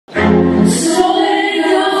So many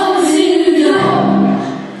guns in the dark,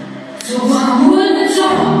 so I wouldn't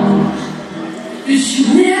talk, 'cause you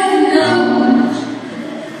never know.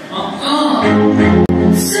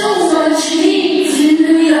 So much heat in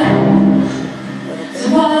New York, so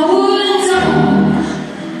I wouldn't talk,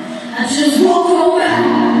 I just walk on by.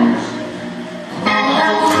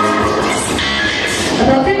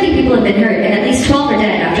 About 50 people have been hurt and at least 12 are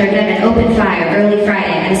dead after a gunman opened fire early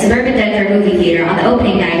Friday at a suburban Denver movie theater on the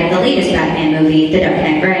opening night of the latest Batman movie, The Dark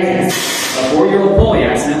Knight Rises. A 4-year-old boy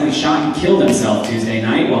accidentally shot and killed himself Tuesday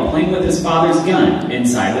night while playing with his father's gun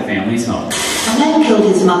inside the family's home. A man killed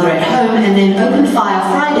his mother at home and then opened fire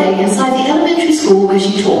Friday inside the elementary school where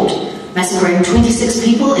she taught, massacring 26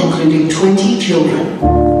 people, including 20 children.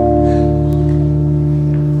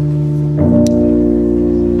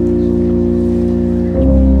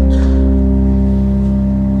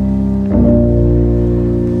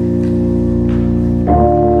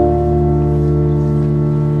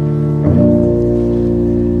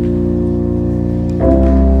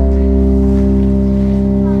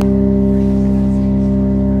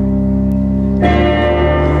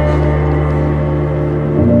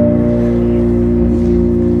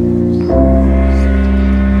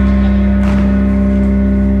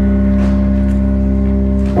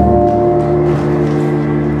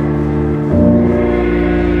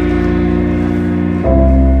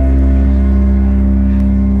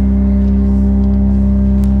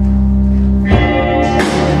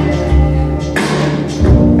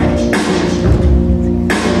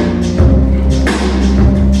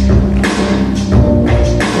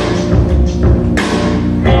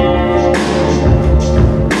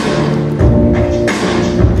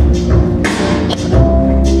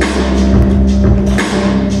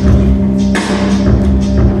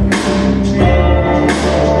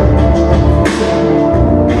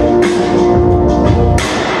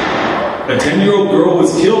 A 10-year-old girl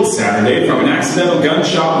was killed Saturday from an accidental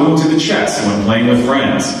gunshot wound to the chest when playing with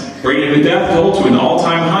friends, bringing the death toll to an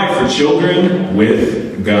all-time high for children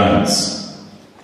with guns.